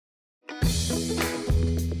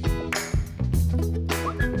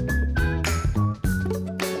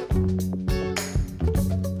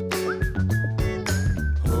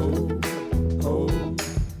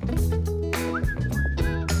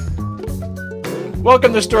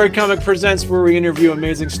Welcome to Story Comic Presents, where we interview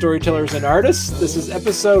amazing storytellers and artists. This is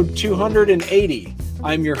episode 280.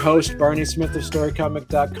 I'm your host, Barney Smith of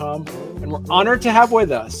StoryComic.com, and we're honored to have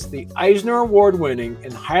with us the Eisner Award-winning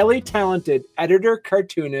and highly talented editor,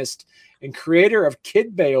 cartoonist, and creator of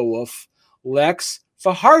Kid Beowulf, Lex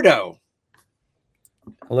Fajardo.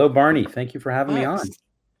 Hello, Barney. Thank you for having me on.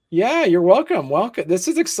 Yeah, you're welcome. Welcome. This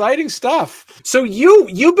is exciting stuff. So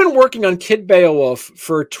you've been working on Kid Beowulf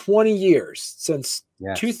for 20 years since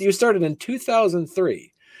you started in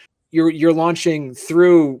 2003. You're launching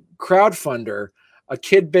through Crowdfunder a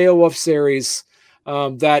Kid Beowulf series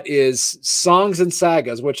that is Songs and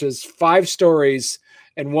Sagas, which is 5 stories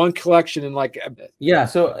and one collection in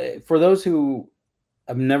So for those who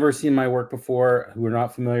have never seen my work before, who are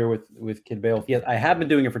not familiar with Kid Beowulf, yes, I have been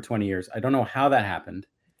doing it for 20 years. I don't know how that happened.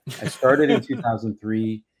 I started in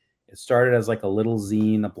 2003. It started as like a little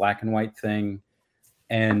zine, a black and white thing.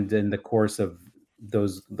 And in the course of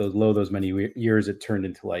those many years, it turned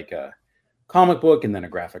into like a comic book and then a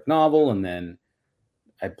graphic novel. And then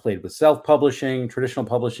I played with self-publishing, traditional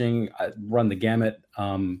publishing. I run the gamut.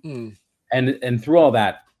 And through all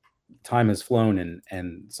that, time has flown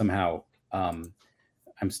and somehow I'm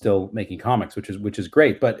still making comics, which is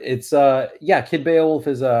great. But it's Kid Beowulf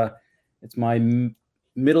is it's my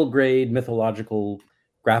middle grade mythological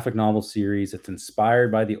graphic novel series. It's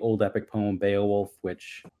inspired by the old epic poem Beowulf,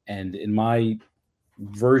 and in my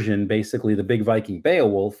version, basically the big Viking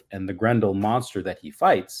Beowulf and the Grendel monster that he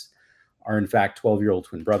fights are in fact 12-year-old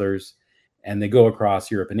twin brothers, and they go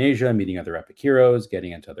across Europe and Asia, meeting other epic heroes,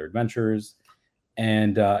 getting into other adventures.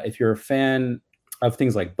 And if you're a fan of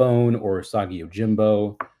things like Bone or Sagi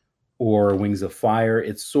Yojimbo or Wings of Fire,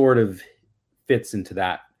 it sort of fits into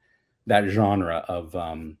that genre of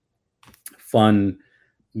fun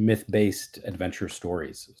myth-based adventure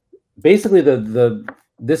stories. Basically,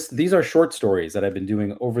 these are short stories that I've been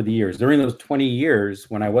doing over the years. During those 20 years,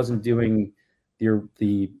 when I wasn't doing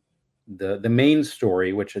the main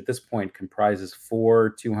story, which at this point comprises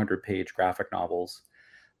 4 200-page graphic novels.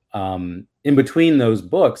 In between those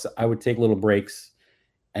books, I would take little breaks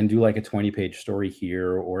and do like a 20-page story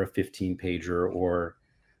here, or a 15-pager, or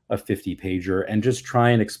a 50-pager, and just try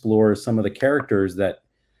and explore some of the characters that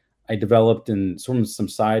I developed in some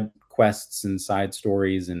side quests and side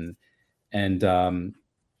stories, and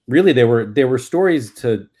really they were stories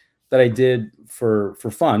that I did for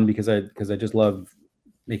fun because I just love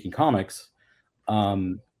making comics,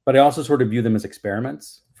 but I also sort of view them as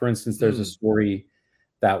experiments. For instance, there's a story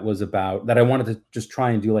that I wanted to just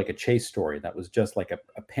try and do like a chase story that was just like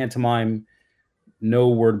a pantomime. No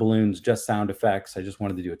word balloons, just sound effects. I just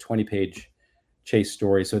wanted to do a 20-page chase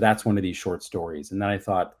story. So that's one of these short stories. And then I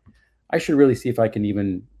thought I should really see if I can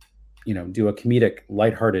even, do a comedic,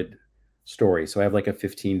 lighthearted story. So I have like a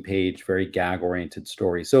 15-page, very gag-oriented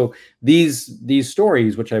story. So these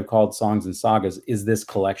stories, which I've called Songs and Sagas, is this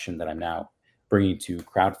collection that I'm now bringing to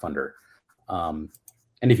Crowdfunder.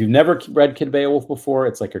 And if you've never read Kid Beowulf before,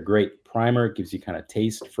 it's like a great primer. It gives you kind of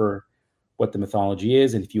taste for what the mythology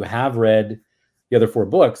is. And if you have read the other 4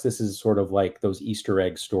 books, this is sort of like those Easter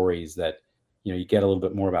egg stories that, you get a little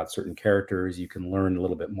bit more about certain characters. You can learn a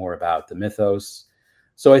little bit more about the mythos.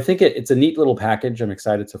 So I think it's a neat little package. I'm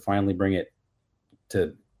excited to finally bring it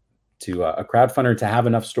to a crowdfunder, to have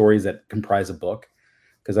enough stories that comprise a book.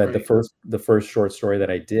 Because the first short story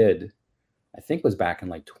that I did, I think was back in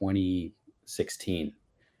like 2016.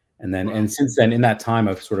 And then, and since then, in that time,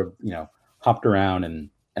 I've sort of, hopped around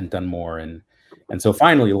and done more. And so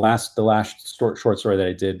finally, the last short story that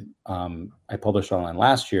I did, I published online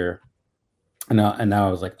last year. And now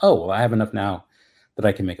I was like, oh, well, I have enough now that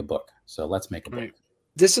I can make a book. So let's make a book.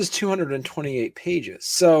 This is 228 pages.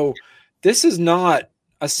 So this is not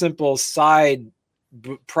a simple side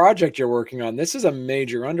project you're working on. This is a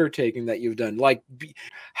major undertaking that you've done. Like,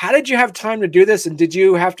 how did you have time to do this? And did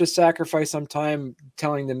you have to sacrifice some time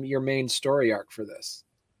telling them your main story arc for this?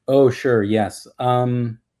 Oh, sure. Yes.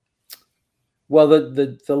 Well,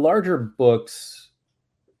 the larger books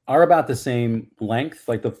are about the same length.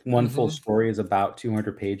 Like the one full story is about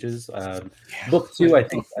 200 pages. Book 2, I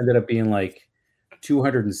think, ended up being like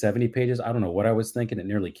 270 pages. I don't know what I was thinking. It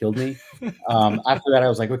nearly killed me. After that, I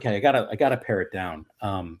was like, okay, I gotta pare it down.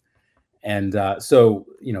 So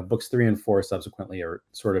books 3 and 4 subsequently are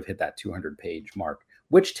sort of hit that 200-page mark,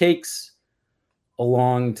 which takes a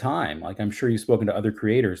long time. Like, I'm sure you've spoken to other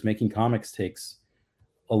creators. Making comics takes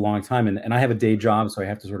a long time, and I have a day job, so I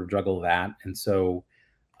have to sort of juggle that. And so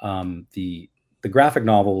the graphic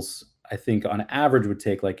novels, I think on average would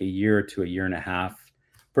take like a year to a year and a half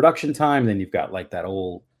production time. Then you've got like that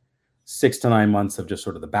whole 6 to 9 months of just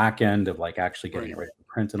sort of the back end of like actually getting it ready for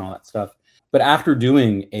print and all that stuff. But after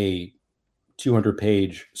doing a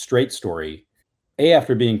 200-page straight story,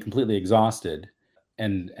 after being completely exhausted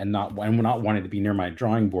and not wanting to be near my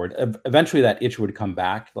drawing board, eventually that itch would come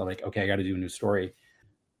back. Like, okay, I got to do a new story.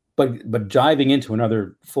 But diving into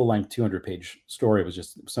another full-length 200-page story was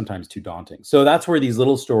just sometimes too daunting. So that's where these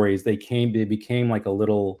little stories, they became like a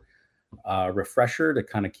little refresher to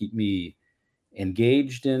kind of keep me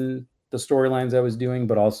engaged in the storylines I was doing,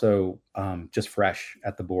 but also just fresh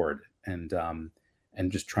at the board and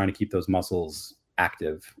just trying to keep those muscles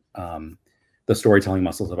active. The storytelling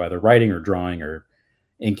muscles of either writing or drawing or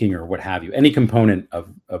inking or what have you, any component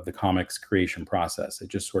of the comics creation process. It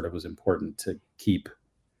just sort of was important to keep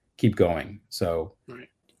going. So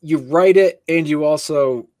you write it and you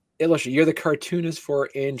also illustrate. You're the cartoonist for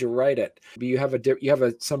it and you write it. But you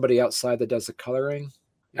have somebody outside that does the coloring.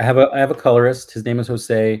 I have a colorist. His name is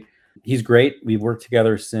Jose. He's great. We've worked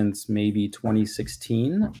together since maybe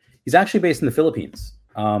 2016. He's actually based in the Philippines.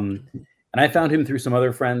 And I found him through some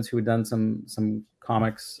other friends who had done some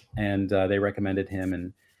comics, and they recommended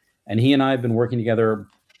him. And he and I have been working together.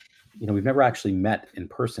 We've never actually met in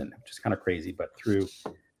person, which is kind of crazy, but through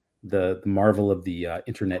the marvel of the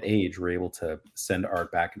internet age, we're able to send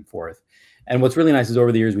art back and forth. And what's really nice is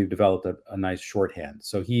over the years, we've developed a nice shorthand.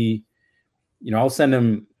 So he, I'll send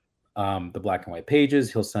him the black and white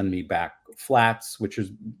pages. He'll send me back flats, which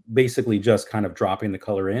is basically just kind of dropping the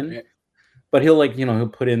color in. Yeah. But he'll he'll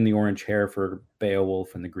put in the orange hair for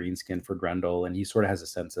Beowulf and the green skin for Grendel. And he sort of has a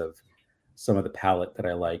sense of some of the palette that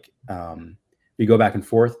I like. We go back and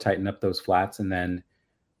forth, tighten up those flats. And then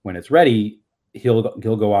when it's ready, he'll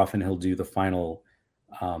go off and he'll do the final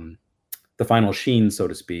sheen, so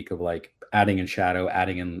to speak, of like adding in shadow,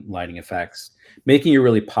 adding in lighting effects, making it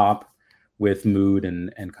really pop with mood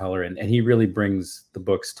and color. And he really brings the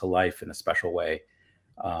books to life in a special way.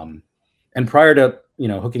 And prior to,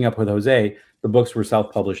 hooking up with Jose, the books were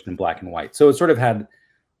self-published in black and white. So it sort of had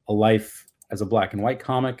a life as a black and white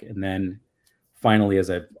comic. And then finally, as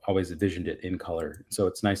I've always envisioned it, in color. So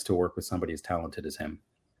it's nice to work with somebody as talented as him.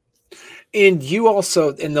 And you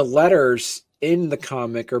also, in the letters in the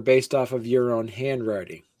comic, are based off of your own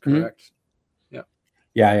handwriting, correct? Mm-hmm.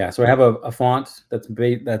 Yeah. So I have a font that's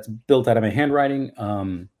built out of my handwriting.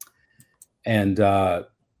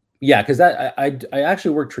 Because I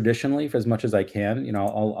actually work traditionally for as much as I can.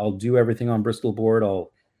 I'll do everything on Bristol board.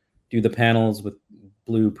 I'll do the panels with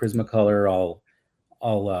blue Prismacolor.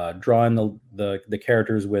 I'll draw in the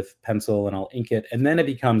characters with pencil and I'll ink it, and then it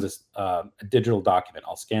becomes a digital document.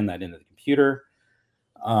 I'll scan that into the computer,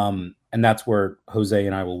 and that's where Jose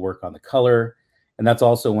and I will work on the color. And that's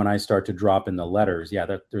also when I start to drop in the letters. Yeah,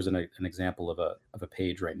 there's an example of a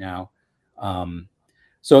page right now.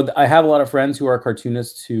 So I have a lot of friends who are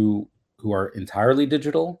cartoonists who are entirely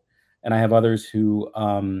digital, and I have others who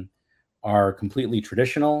are completely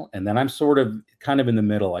traditional. And then I'm sort of kind of in the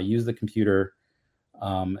middle. I use the computer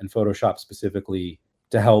and Photoshop specifically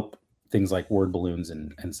to help things like word balloons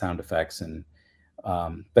and sound effects. And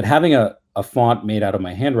but having a font made out of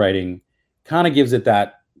my handwriting kind of gives it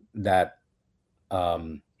that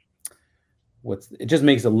it just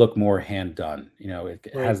makes it look more hand done.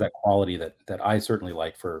 It has that quality that I certainly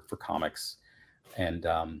like for comics, and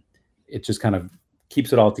it just kind of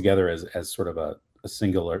keeps it all together as sort of a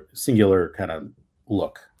singular kind of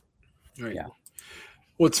look. Right. Yeah.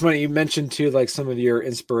 Well, it's funny you mentioned too, like some of your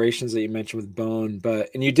inspirations that you mentioned with Bone,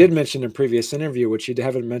 and you did mention in a previous interview, which you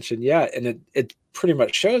haven't mentioned yet, and it pretty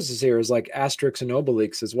much shows us here is like Asterix and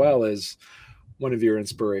Obelix as well as one of your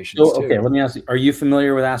inspirations. So, okay, let me ask you: are you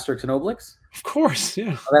familiar with Asterix and Obelix? Of course,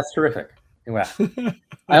 yeah. Oh, that's terrific. Wow.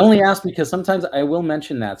 I only ask because sometimes I will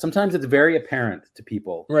mention that. Sometimes it's very apparent to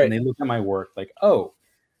people when they look at my work, like, oh,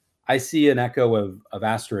 I see an echo of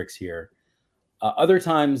Asterix here. Other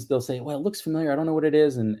times they'll say, well, it looks familiar. I don't know what it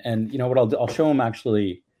is. And you know what I'll do? I'll show them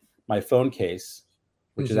actually my phone case,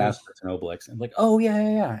 which is Asterix and Obelix. And like, oh,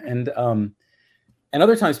 yeah. And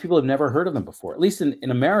other times people have never heard of them before. At least in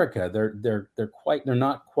America, they're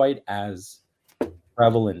not quite as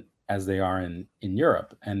prevalent as they are in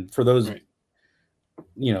Europe. And for those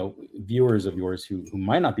viewers of yours who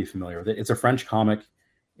might not be familiar with it, it's a French comic.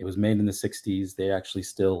 It was made in the 60s. They actually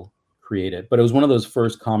still create it, but it was one of those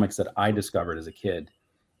first comics that I discovered as a kid,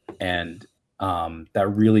 and that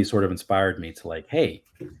really sort of inspired me to like, hey,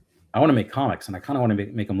 I want to make comics, and I kind of want to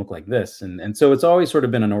make them look like this, and so it's always sort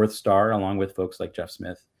of been a North Star, along with folks like Jeff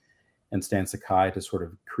Smith and Stan Sakai to sort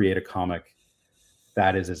of create a comic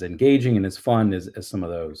that is as engaging and as fun as some of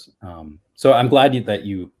those. So I'm glad that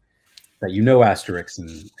you know Asterix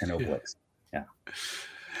and Obelix. Yeah.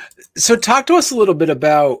 So talk to us a little bit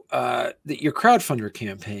about your crowdfunder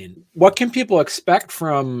campaign. What can people expect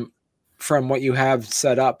from what you have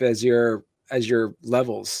set up as your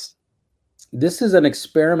levels? This is an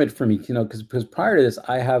experiment for me, because prior to this,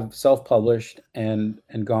 I have self-published and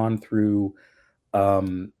gone through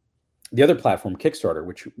the other platform, Kickstarter,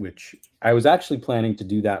 which I was actually planning to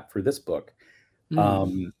do that for this book,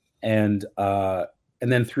 and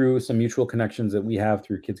then through some mutual connections that we have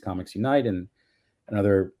through Kids Comics Unite and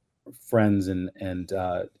other friends and in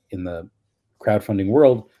the crowdfunding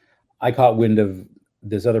world, I caught wind of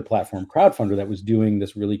this other platform, Crowdfunder, that was doing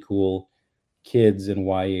this really cool kids and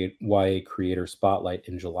YA creator spotlight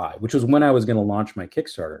in July, which was when I was going to launch my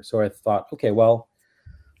Kickstarter. So I thought, okay, well,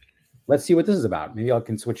 let's see what this is about. Maybe I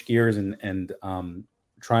can switch gears and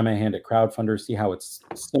try my hand at Crowdfunder, see how it's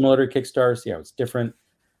similar to Kickstarter, see how it's different.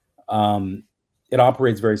 It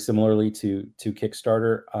operates very similarly to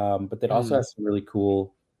Kickstarter, but it also has some really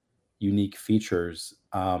cool, unique features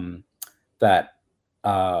that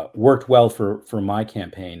worked well for my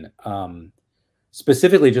campaign.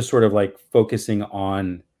 Specifically, just sort of like focusing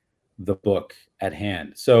on the book at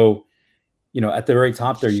hand. So, at the very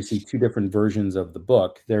top there, you see two different versions of the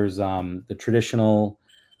book. There's the traditional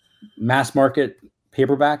mass market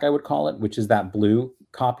paperback, I would call it, which is that blue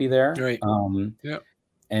copy there. Right. Yeah.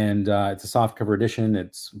 And it's a soft cover edition.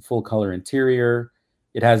 It's full color interior.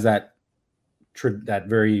 It has that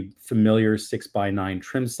very familiar 6x9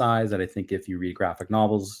 trim size that I think if you read graphic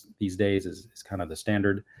novels these days is kind of the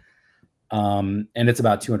standard. And it's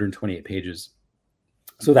about 228 pages.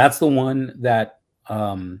 So that's the one that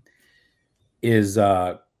is,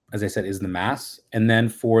 as I said, is the mass. And then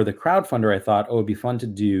for the crowdfunder, I thought, it'd be fun to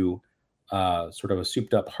do sort of a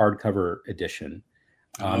souped up hardcover edition.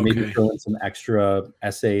 Maybe throw in some extra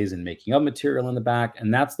essays and making of material in the back.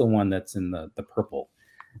 And that's the one that's in the purple.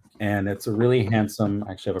 And it's a really handsome,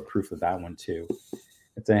 I actually have a proof of that one too.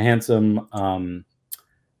 It's a handsome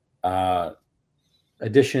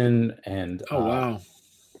edition, and wow,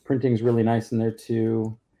 the printing's really nice in there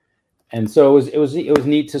too. And so it was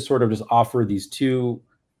neat to sort of just offer these two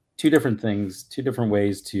different things, two different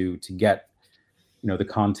ways to get the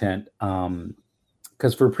content.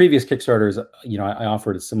 Because for previous Kickstarters, I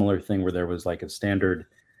offered a similar thing where there was like a standard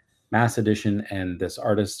mass edition and this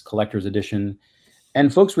artist collector's edition,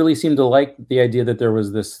 and folks really seemed to like the idea that there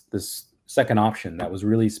was this second option that was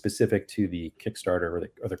really specific to the Kickstarter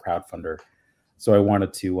or the crowdfunder. So I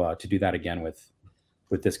wanted to do that again with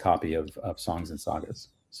this copy of Songs and Sagas.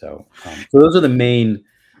 So those are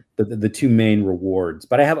the two main rewards.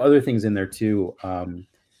 But I have other things in there too.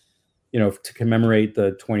 To commemorate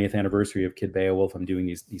the 20th anniversary of Kid Beowulf, I'm doing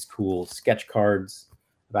these cool sketch cards.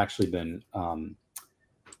 I've actually been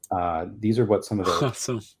these are what some of the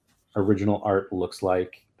awesome original art looks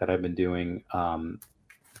like that I've been doing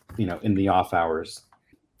in the off hours.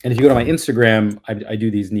 And if you go to my Instagram, I do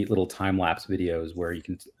these neat little time-lapse videos where you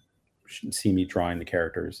can see me drawing the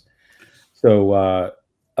characters. So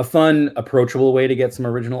a fun, approachable way to get some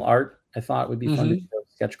original art, I thought would be fun to do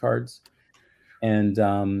sketch cards. And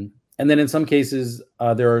then in some cases,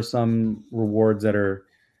 there are some rewards that are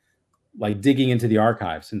like digging into the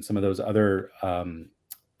archives and some of those other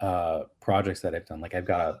projects that I've done. Like I've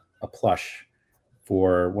got a plush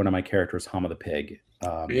for one of my characters, Hama the pig.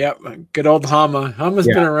 Yeah, good old Hama. Hama's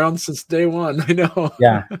been around since day one. I know.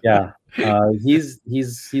 Yeah. He's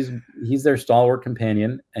their stalwart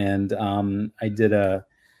companion, and I did a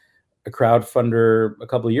crowdfunder a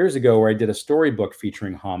couple of years ago where I did a storybook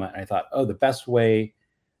featuring Hama, and I thought, the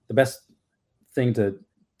best thing to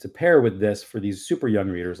pair with this for these super young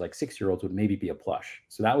readers, like 6-year-olds, would maybe be a plush.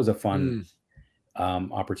 So that was a fun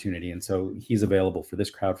opportunity, and so he's available for this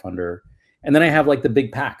crowdfunder. And then I have like the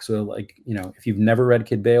big pack. So like, if you've never read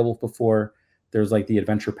Kid Beowulf before, there's like the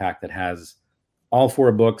adventure pack that has all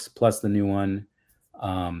 4 books plus the new one.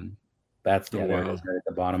 That's there it is right at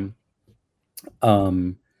the bottom.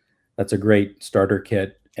 That's a great starter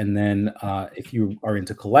kit. And then if you are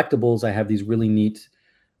into collectibles, I have these really neat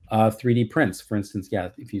 3D prints. For instance,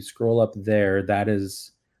 if you scroll up there,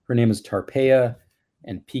 her name is Tarpeia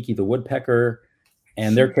and Peaky the Woodpecker.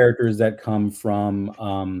 And they're characters that come from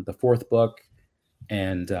the 4th book.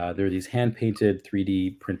 And they're these hand-painted,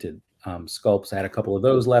 3D printed sculpts. I had a couple of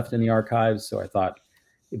those left in the archives, so I thought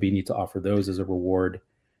it'd be neat to offer those as a reward.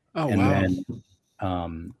 And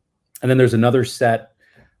then there's another set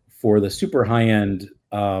for the super high-end,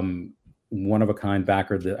 one-of-a-kind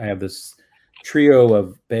backer. I have this trio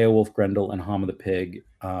of Beowulf, Grendel, and Hama the pig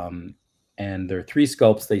and they're 3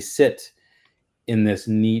 sculpts. They sit in this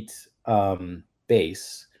neat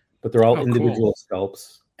base, but they're all individual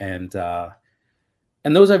sculpts, and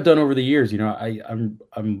those I've done over the years. You know,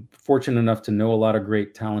 I'm fortunate enough to know a lot of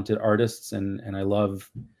great talented artists, and I love,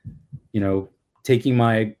 you know, taking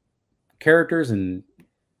my characters and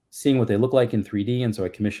seeing what they look like in 3D. And so I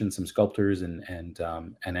commissioned some sculptors, and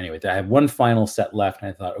anyway, I have one final set left, and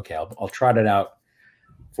I thought, okay, I'll trot it out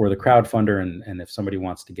for the crowdfunder, and if somebody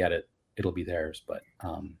wants to get it, it'll be theirs. But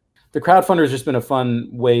the crowdfunder has just been a fun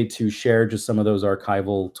way to share just some of those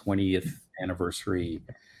archival 20th anniversary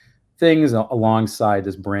things alongside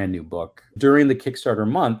this brand new book. During the Kickstarter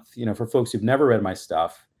month, you know, for folks who've never read my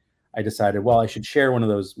stuff, I decided, well, I should share one of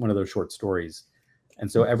those short stories.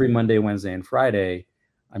 And so every Monday, Wednesday, and Friday,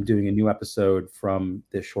 I'm doing a new episode from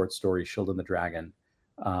this short story, Shield and the Dragon,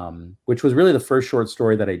 which was really the first short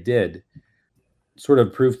story that I did. Sort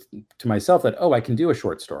of proved to myself that, oh, I can do a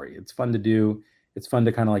short story. It's fun to do. It's fun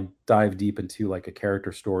to kind of like dive deep into like a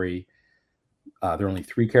character story. There are only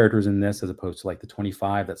 3 characters in this, as opposed to like the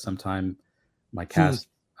 25 that sometime my cast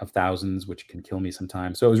of thousands, which can kill me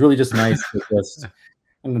sometimes. So it was really just nice to just,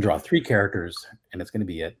 I'm going to draw 3 characters, and it's going to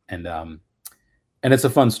be it. And it's a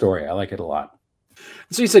fun story. I like it a lot.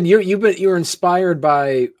 So you said you were inspired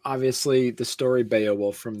by, obviously, the story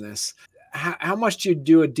Beowulf from this. How much do you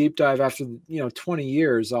do a deep dive after, 20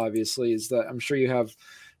 years? Obviously, is that I'm sure you have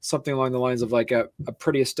something along the lines of like a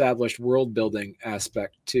pretty established world building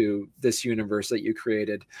aspect to this universe that you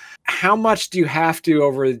created. How much do you have to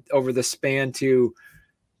over the span to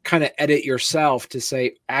kind of edit yourself to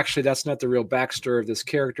say, actually, that's not the real backstory of this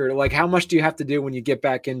character? Like, how much do you have to do when you get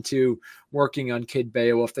back into working on Kid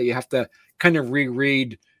Beowulf that you have to kind of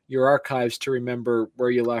reread your archives to remember where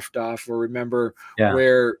you left off, or remember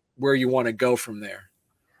where you want to go from there?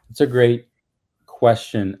 It's a great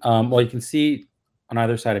question. Well, you can see on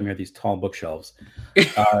either side of me are these tall bookshelves.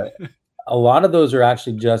 A lot of those are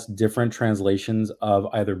actually just different translations of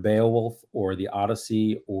either Beowulf or the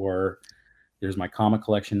Odyssey, or there's my comic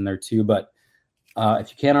collection in there too. But if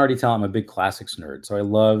you can't already tell, I'm a big classics nerd. So I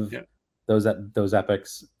love those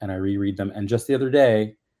epics, and I reread them. And just the other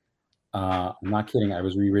day, I'm not kidding, I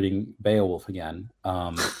was rereading Beowulf again,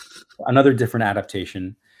 another different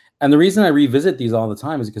adaptation. And the reason I revisit these all the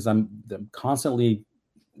time is because I'm constantly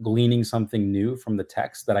gleaning something new from the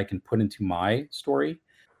text that I can put into my story.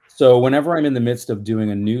 So whenever I'm in the midst of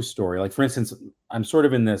doing a new story, like for instance, I'm sort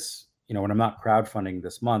of in this, when I'm not crowdfunding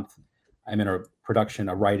this month, I'm in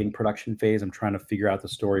a writing production phase. I'm trying to figure out the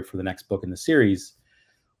story for the next book in the series,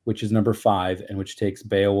 which is number 5, and which takes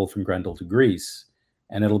Beowulf and Grendel to Greece.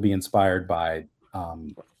 And it'll be inspired by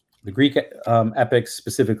the Greek epics,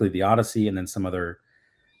 specifically the Odyssey, and then some other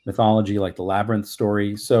mythology like the Labyrinth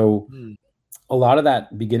story. So a lot of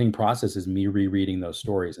that beginning process is me rereading those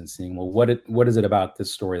stories and seeing, well, what is it about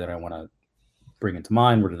this story that I want to bring into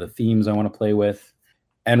mind? What are the themes I want to play with?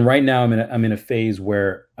 And right now I'm in a phase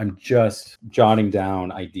where I'm just jotting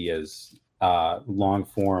down ideas, long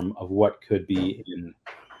form of what could be in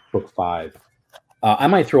book 5. I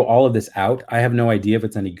might throw all of this out. I have no idea if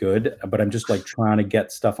it's any good, but I'm just like trying to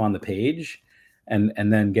get stuff on the page and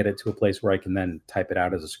then get it to a place where I can then type it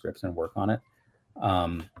out as a script and work on it.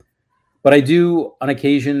 But I do on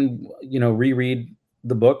occasion, reread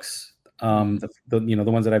the books, the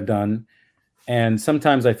ones that I've done. And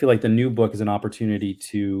sometimes I feel like the new book is an opportunity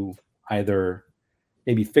to either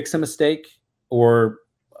maybe fix a mistake or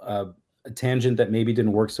a tangent that maybe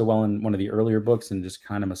didn't work so well in one of the earlier books, and just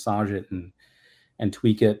kind of massage it and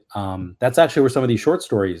tweak it. That's actually where some of these short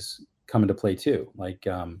stories come into play too. Like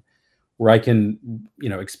where I can,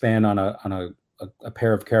 expand on a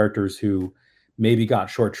pair of characters who maybe got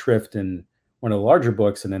short shrift in one of the larger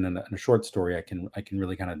books, and then in a short story, I can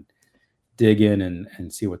really kind of dig in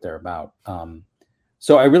and see what they're about.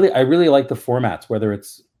 So I really like the formats, whether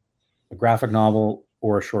it's a graphic novel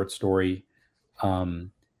or a short story.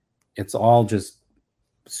 It's all just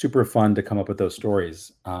super fun to come up with those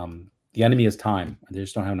stories. The enemy is time. They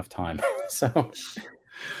just don't have enough time. So,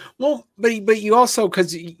 well, but you also,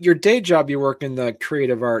 because your day job, you work in the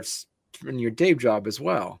creative arts in your day job as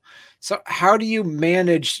well. So how do you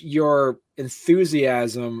manage your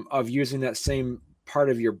enthusiasm of using that same part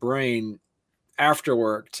of your brain after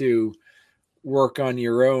work to work on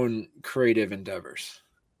your own creative endeavors?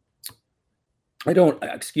 I don't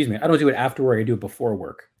do it after work. I do it before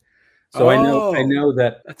work. So I know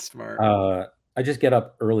that that's smart. I just get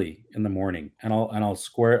up early in the morning, and I'll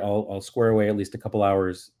square away at least a couple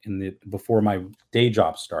hours before my day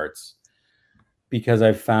job starts, because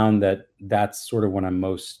I've found that that's sort of when I'm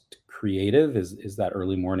most creative is that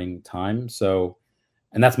early morning time. So,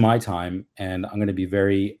 and that's my time, and I'm going to be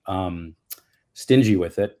very stingy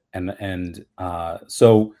with it, and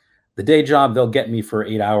so the day job, they'll get me for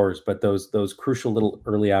 8 hours, but those crucial little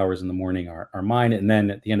early hours in the morning are mine. And then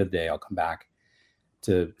at the end of the day, I'll come back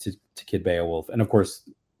to Kid Beowulf, and of course,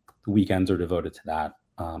 the weekends are devoted to that.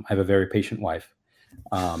 I have a very patient wife,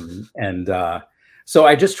 and so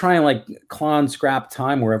I just try and like claw and scrap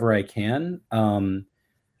time wherever I can.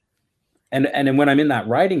 And then when I'm in that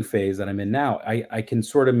writing phase that I'm in now, I can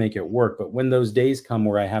sort of make it work. But when those days come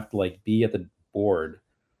where I have to like be at the board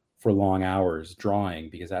for long hours drawing,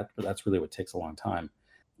 because that's really what takes a long time,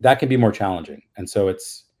 that can be more challenging. And so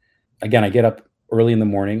it's, again, I get up early in the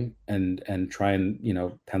morning and try and, you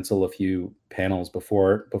know, pencil a few panels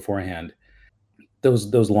beforehand.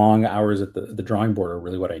 Those long hours at the drawing board are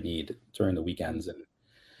really what I need during the weekends.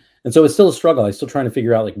 And so it's still a struggle. I'm still trying to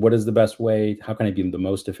figure out like, what is the best way? How can I be the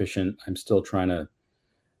most efficient? I'm still trying to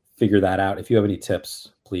figure that out. If you have any tips,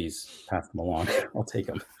 please pass them along. I'll take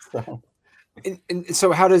them. So. And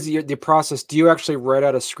so how does the process, do you actually write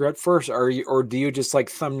out a script first, or do you just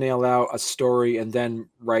like thumbnail out a story and then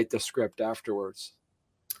write the script afterwards?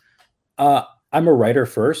 I'm a writer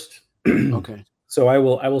first. Okay. So I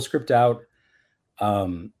will script out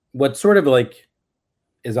what sort of like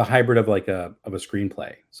is a hybrid of like a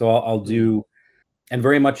screenplay. So I'll do, and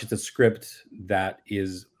very much it's a script that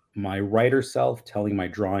is my writer self telling my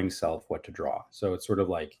drawing self what to draw. So it's sort of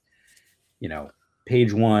like, you know,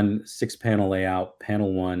 page 1, 6-panel layout,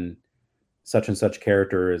 panel 1, such and such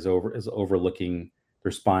character is overlooking,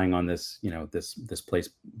 they're spying on this, you know, this place,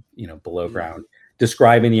 you know, below ground,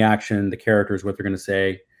 describing the action, the characters, what they're going to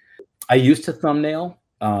say. I used to thumbnail,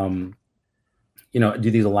 you know,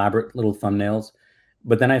 do these elaborate little thumbnails,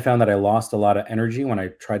 but then I found that I lost a lot of energy when I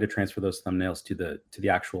tried to transfer those thumbnails to the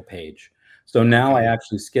actual page. So now I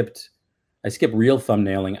actually skip real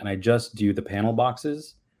thumbnailing and I just do the panel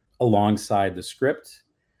boxes alongside the script.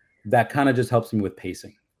 That kind of just helps me with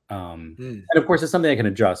pacing. And of course, it's something I can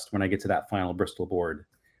adjust when I get to that final Bristol board.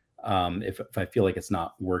 If I feel like it's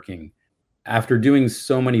not working. After doing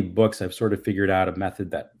so many books, I've sort of figured out a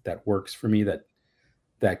method that works for me, that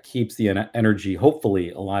keeps the energy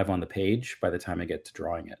hopefully alive on the page by the time I get to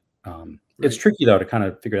drawing it. It's tricky though to kind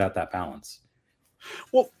of figure out that balance.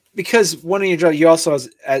 Well, because one of your jobs, you also is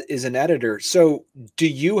an editor. So do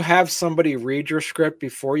you have somebody read your script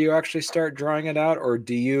before you actually start drawing it out, or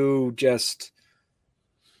do you just?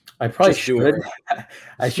 I probably should.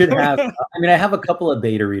 I should have. I mean, I have a couple of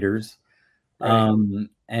beta readers, and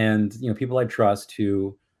you know, people I trust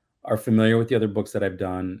who are familiar with the other books that I've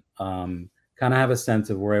done, kind of have a sense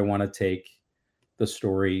of where I want to take the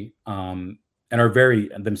story, and are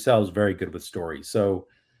themselves very good with story. So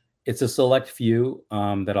it's a select few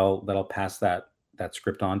that I'll pass that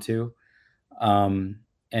script on to. But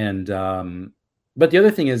the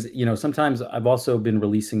other thing is, you know, sometimes I've also been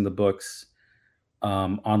releasing the books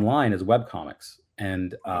online as web comics,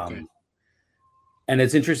 and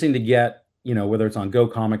it's interesting to get, you know, whether it's on Go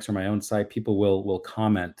Comics or my own site, people will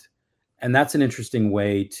comment, and that's an interesting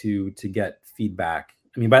way to get feedback.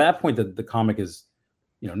 I mean, by that point, the comic is,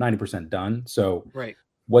 you know, 90% done. So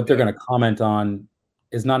what they're going to comment on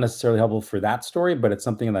is not necessarily helpful for that story, but it's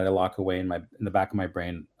something that I lock away in the back of my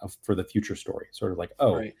brain for the future story. Sort of like,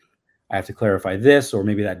 I have to clarify this, or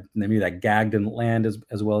maybe that gag didn't land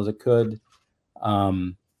as well as it could. Yeah,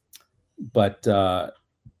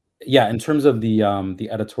 in terms of the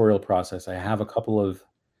editorial process, I have a couple of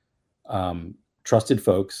trusted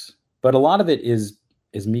folks, but a lot of it is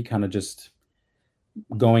me kind of just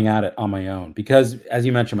going at it on my own, because as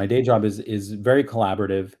you mentioned, my day job is very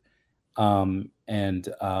collaborative.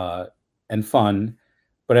 And fun,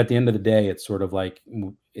 but at the end of the day, it's sort of like,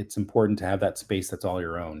 it's important to have that space that's all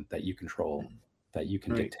your own, that you control, that you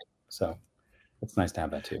can dictate. So it's nice to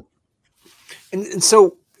have that too. And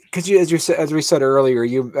so, because as we said earlier,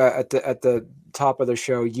 you at the top of the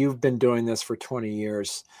show, you've been doing this for 20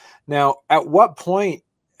 years now. At what point,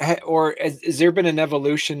 or has there been an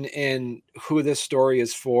evolution in who this story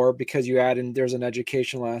is for? Because you add in, there's an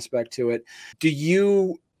educational aspect to it. Do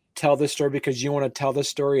you tell this story because you want to tell this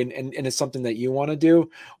story and it's something that you want to do?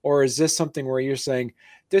 Or is this something where you're saying,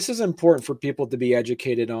 this is important for people to be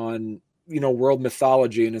educated on, you know, world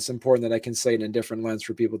mythology, and it's important that I can say it in a different lens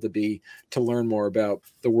for people to learn more about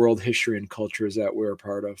the world history and cultures that we're a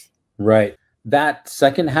part of? Right. That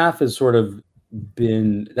second half has sort of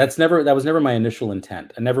been, that was never my initial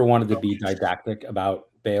intent. I never wanted to be didactic about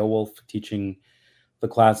Beowulf, teaching the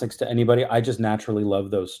classics to anybody. I just naturally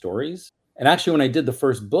love those stories. And actually, when I did the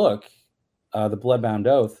first book, The Bloodbound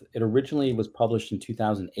Oath, it originally was published in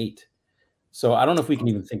 2008. So I don't know if we can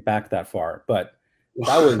even think back that far, but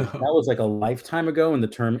that was like a lifetime ago in the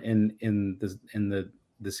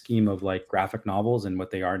the scheme of like graphic novels and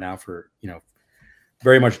what they are now for,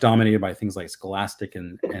 very much dominated by things like Scholastic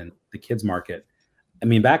and the kids market. I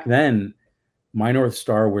mean, back then, my North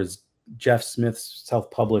Star was Jeff Smith's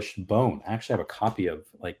self-published Bone. I actually have a copy of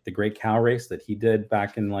like The Great Cow Race that he did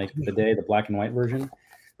back in like the day, the black and white version.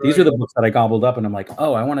 These are the books that I gobbled up, and I'm like,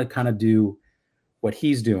 oh, I want to kind of do what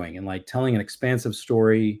he's doing and like telling an expansive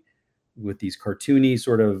story with these cartoony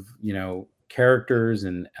sort of, characters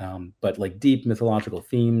and but like deep mythological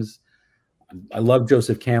themes. I love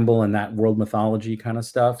Joseph Campbell and that world mythology kind of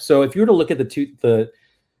stuff. So if you were to look at the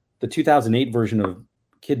 2008 version of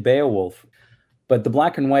Kid Beowulf, but the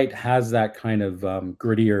black and white has that kind of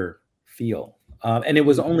grittier feel. And it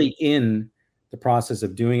was only in the process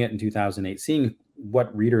of doing it in 2008, seeing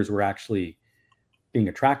what readers were actually being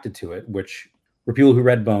attracted to it, which were people who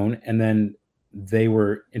read Bone, and then they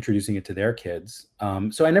were introducing it to their kids.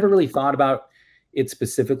 So I never really thought about it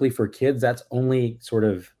specifically for kids. That's only sort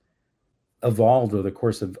of evolved over the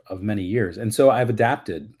course of many years. And so I've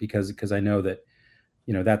adapted because I know that,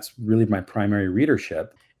 that's really my primary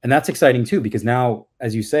readership. And that's exciting too, because now,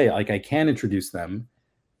 as you say, like I can introduce them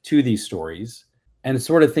to these stories and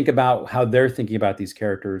sort of think about how they're thinking about these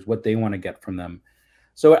characters, what they want to get from them.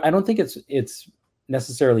 So I don't think it's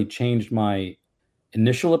necessarily changed my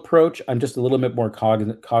initial approach. I'm just a little bit more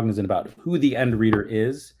cognizant about who the end reader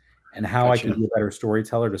is and how I can be a better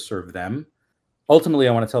storyteller to serve them. Ultimately,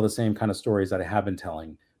 I want to tell the same kind of stories that I have been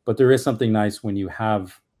telling, but there is something nice when you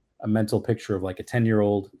have a mental picture of like a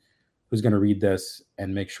 10-year-old who's going to read this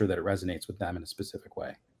and make sure that it resonates with them in a specific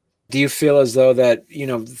way. Do you feel as though that,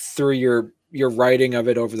 through your writing of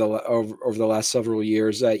it over the last several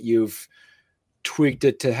years, that you've tweaked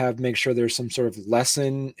it to make sure there's some sort of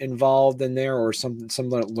lesson involved in there or some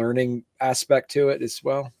learning aspect to it as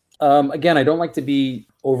well? Again, I don't like to be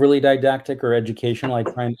overly didactic or educational.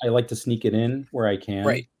 I like to sneak it in where I can.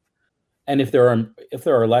 Right. And if there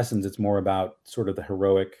are lessons, it's more about sort of the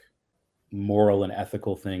heroic, moral and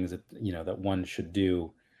ethical things that, that one should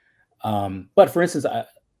do. But for instance,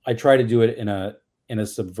 I try to do it in a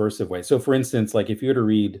subversive way. So for instance, like if you were to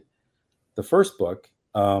read the first book,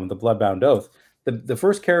 The Bloodbound Oath, the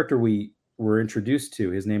first character we were introduced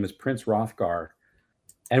to, his name is Prince Hrothgar.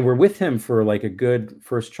 And we're with him for like a good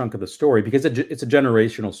first chunk of the story because it's a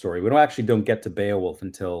generational story. We don't get to Beowulf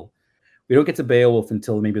until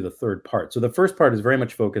maybe the third part. So the first part is very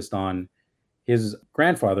much focused on his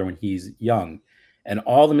grandfather when he's young and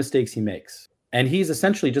all the mistakes he makes. And he's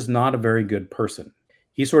essentially just not a very good person.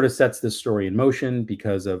 He sort of sets this story in motion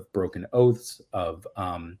because of broken oaths, of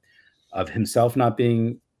himself not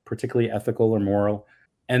being particularly ethical or moral.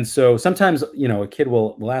 And so sometimes, a kid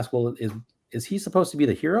will ask, well, is he supposed to be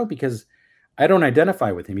the hero? Because I don't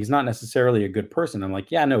identify with him. He's not necessarily a good person. I'm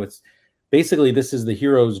like, yeah, no, it's basically, this is the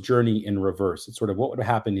hero's journey in reverse. It's sort of what would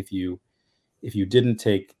happen if you didn't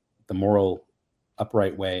take the moral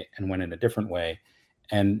upright way and went in a different way.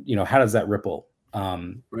 And, how does that ripple?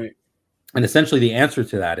 Right. And essentially the answer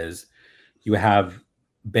to that is you have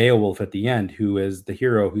Beowulf at the end, who is the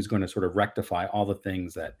hero who's going to sort of rectify all the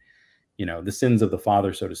things that, the sins of the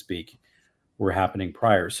father, so to speak, were happening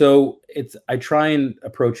prior. So I try and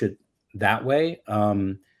approach it that way.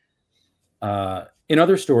 In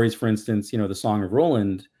other stories, for instance, the Song of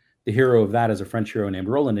Roland, the hero of that is a French hero named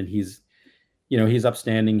Roland, and he's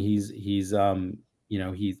upstanding. He's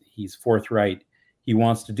forthright. He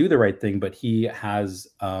wants to do the right thing, but he has,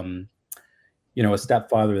 a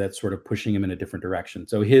stepfather that's sort of pushing him in a different direction.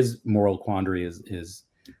 So his moral quandary is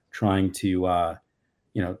trying to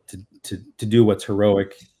do what's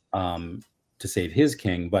heroic, to save his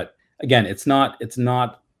king. But again, it's not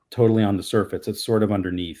totally on the surface. It's sort of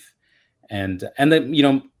underneath. And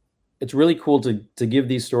then, it's really cool to give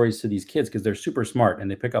these stories to these kids because they're super smart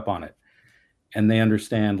and they pick up on it and they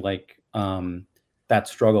understand like that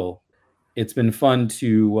struggle. It's been fun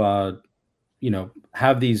to,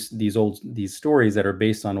 have these stories that are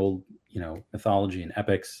based on old, mythology and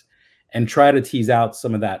epics and try to tease out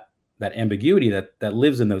some of that ambiguity that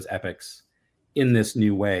lives in those epics in this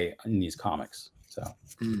new way in these comics. So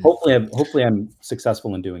hopefully I'm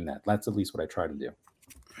successful in doing that. That's at least what I try to do.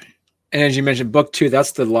 And as you mentioned, book 2,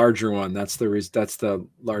 that's the larger one. That's the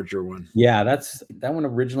larger one. Yeah, that one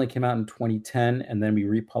originally came out in 2010, and then we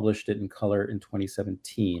republished it in color in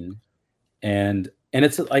 2017. And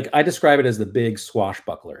it's like I describe it as the big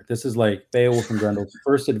swashbuckler. This is like Beowulf and Grendel's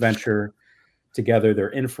first adventure together. They're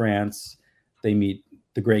in France. They meet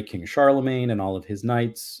the great King Charlemagne and all of his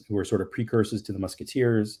knights, who are sort of precursors to the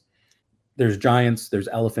Musketeers. There's giants, there's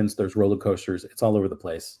elephants, there's roller coasters. It's all over the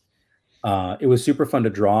place. It was super fun to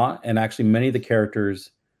draw. And actually, many of the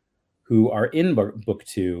characters who are in book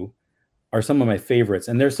 2 are some of my favorites,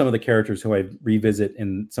 and there's some of the characters who I revisit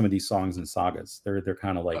in some of these songs and sagas. They're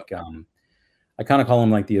kind of like I kind of call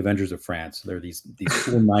them like the Avengers of France. They're these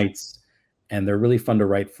cool knights, and they're really fun to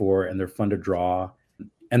write for, and they're fun to draw.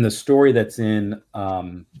 And the story that's in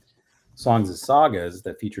Songs and Sagas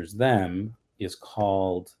that features them is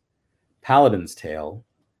called Paladin's Tale.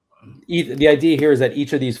 The idea here is that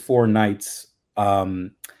each of these 4 knights,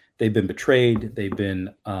 they've been betrayed, they've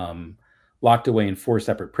been locked away in 4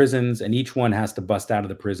 separate prisons, and each one has to bust out of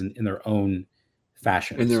the prison in their own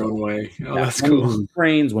fashion. In their own way. Oh, yeah, that's cool. One uses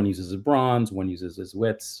brains, one uses his bronze, one uses his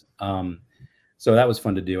wits. So that was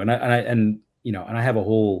fun to do. And I have a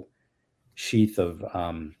whole sheath of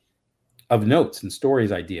notes and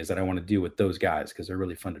stories ideas that I want to do with those guys, because they're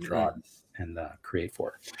really fun to draw and create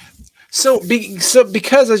for. So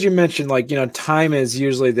because, as you mentioned, like, time is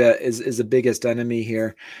usually is the biggest enemy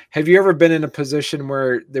here. Have you ever been in a position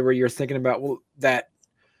where you're thinking about, well, that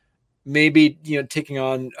maybe, taking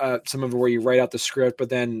on some of it where you write out the script, but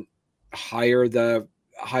then hire the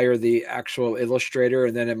actual illustrator,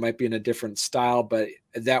 and then it might be in a different style, but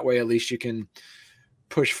that way at least you can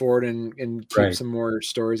push forward and keep some more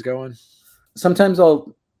stories going? Sometimes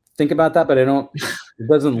I'll think about that, but it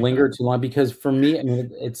doesn't linger too long, because for me, I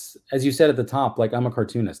mean, it's, as you said at the top, like, I'm a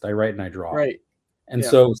cartoonist. I write and I draw. Right. And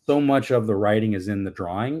so much of the writing is in the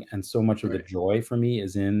drawing, and so much of the joy for me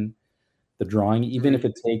is in the drawing. Even if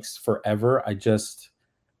it takes forever,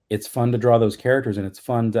 it's fun to draw those characters, and it's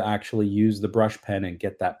fun to actually use the brush pen and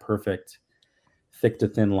get that perfect thick to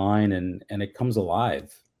thin line, and it comes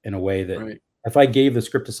alive in a way that if I gave the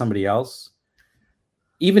script to somebody else,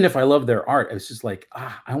 even if I love their art, it's just like,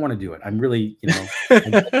 I want to do it. I'm really,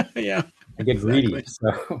 I get greedy.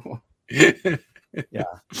 So yeah.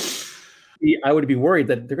 I would be worried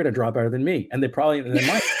that they're going to draw better than me, and they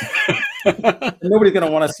might. Nobody's going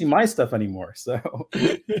to want to see my stuff anymore. So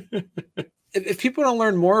if people want to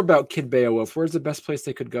learn more about Kid Beowulf, where's the best place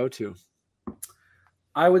they could go to?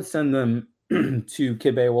 I would send them to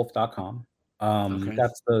kidbeowulf.com.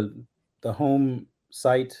 That's the home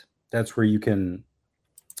site. That's where you can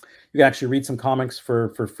actually read some comics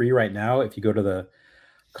for free right now. If you go to the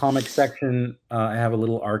comic section, I have a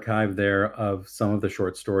little archive there of some of the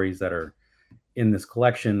short stories that are in this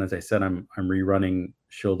collection. As I said, I'm rerunning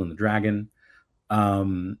Shield and the Dragon.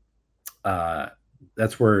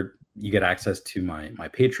 That's where you get access to my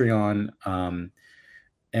Patreon.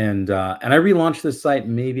 And I relaunched this site,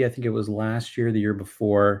 maybe I think it was last year, the year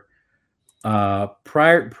before.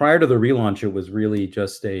 Prior to the relaunch, it was really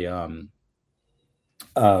just a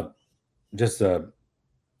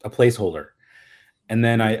placeholder. And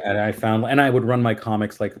then I found, and I would run my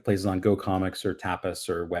comics like places on Go Comics or Tapas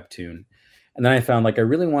or Webtoon. And then I found, like, I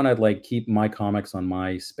really want to, like, keep my comics on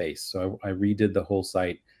my space. So I redid the whole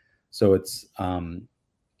site. So it's,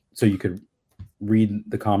 so you could read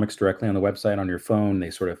the comics directly on the website on your phone.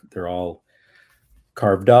 They're all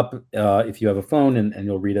carved up if you have a phone, and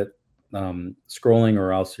you'll read it scrolling,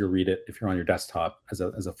 or else you'll read it if you're on your desktop as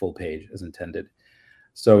a full page as intended.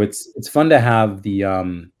 So it's fun to have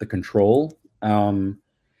the control and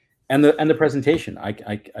the presentation. I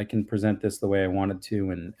can present this the way I wanted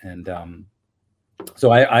to, and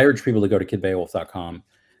so I urge people to go to kidbeowulf.com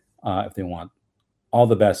if they want all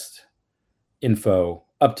the best info,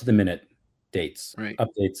 up to the minute dates,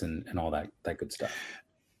 updates, and all that good stuff.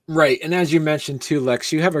 Right. And as you mentioned too,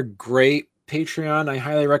 Lex, you have a great Patreon. I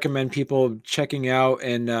highly recommend people checking out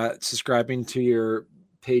and subscribing to your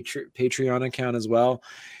Patreon account as well.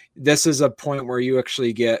 This is a point where you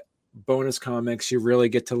actually get bonus comics. You really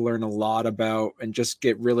get to learn a lot about and just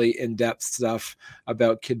get really in-depth stuff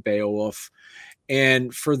about Kid Beowulf.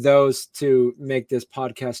 And for those to make this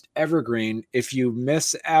podcast evergreen, if you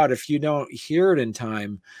miss out, if you don't hear it in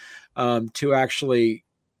time to actually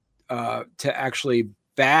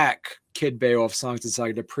back Kid Beowulf Songs and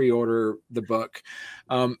Saga, to pre-order the book,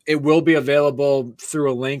 it will be available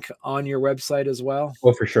through a link on your website as well.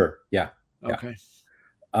 Oh, for sure. Yeah. Okay.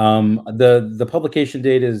 The publication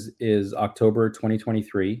date is October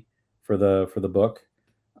 2023 for the book.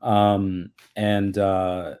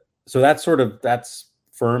 So that's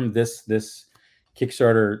firm. This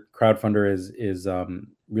Kickstarter crowdfunder is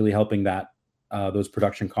really helping those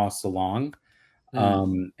production costs along.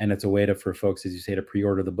 And it's a way for folks, as you say, to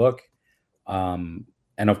pre-order the book. And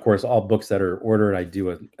of course, all books that are ordered, I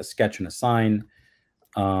do a sketch and a sign,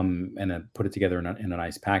 and I put it together in a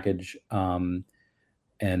nice package. But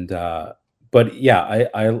yeah,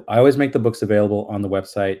 I always make the books available on the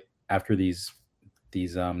website after these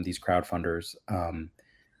crowdfunders.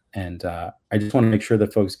 And I just want to make sure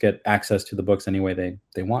that folks get access to the books any way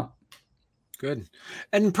they want. Good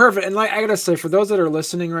and perfect. And like I gotta say, for those that are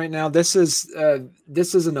listening right now, this is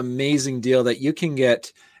an amazing deal that you can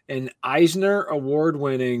get an Eisner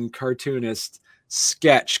Award-winning cartoonist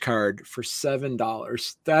sketch card for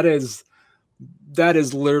 $7. That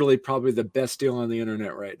is literally probably the best deal on the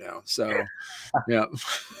internet right now. So, yeah.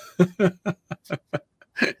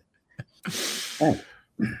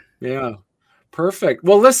 Yeah. Perfect.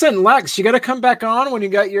 Well, listen, Lex, you got to come back on when you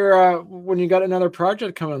got your when you got another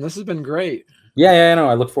project coming. This has been great. Yeah, I know.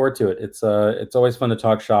 I look forward to it. It's always fun to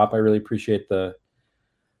talk shop. I really appreciate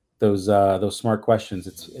those smart questions.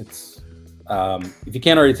 It's if you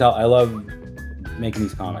can't already tell, I love making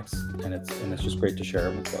these comics, and it's just great to share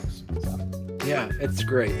it with folks. So. Yeah, it's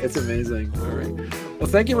great. It's amazing. All right. Well,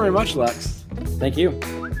 thank you very much, Lex. Thank you.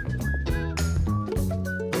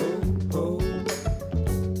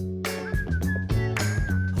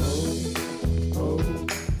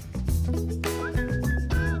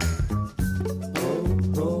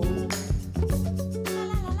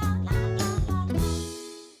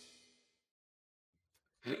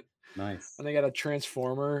 Nice. And they got a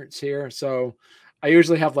Transformer here. So I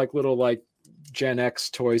usually have like little like Gen X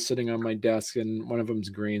toys sitting on my desk, and one of them's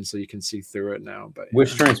green, so you can see through it now. But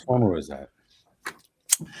which Transformer was that?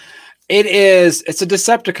 It's a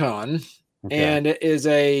Decepticon, and it is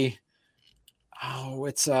a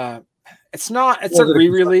it's a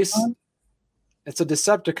re-release. It's a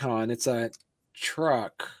Decepticon. It's a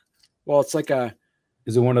truck. Well, it's like a.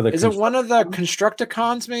 Is it one of the? Is it one of the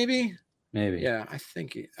Constructicons? Maybe. Maybe. Yeah, I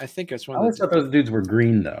think it's one. I always thought those dudes were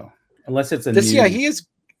green though, unless it's a. Yeah, he is.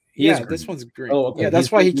 This one's green. Oh, okay. Yeah,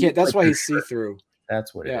 that's why he can't. That's why he's see-through.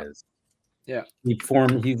 That's what it is. Yeah.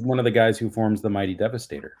 He's one of the guys who forms the Mighty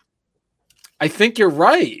Devastator. I think you're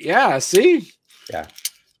right. Yeah. See. Yeah.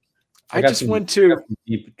 I just went to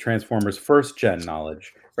deep Transformers first gen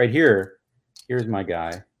knowledge right here. Here's my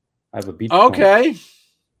guy. I have a beach. Okay.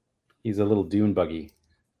 He's a little dune buggy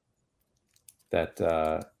that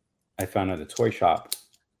I found at a toy shop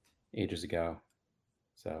ages ago.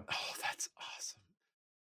 So. Oh, that's awesome.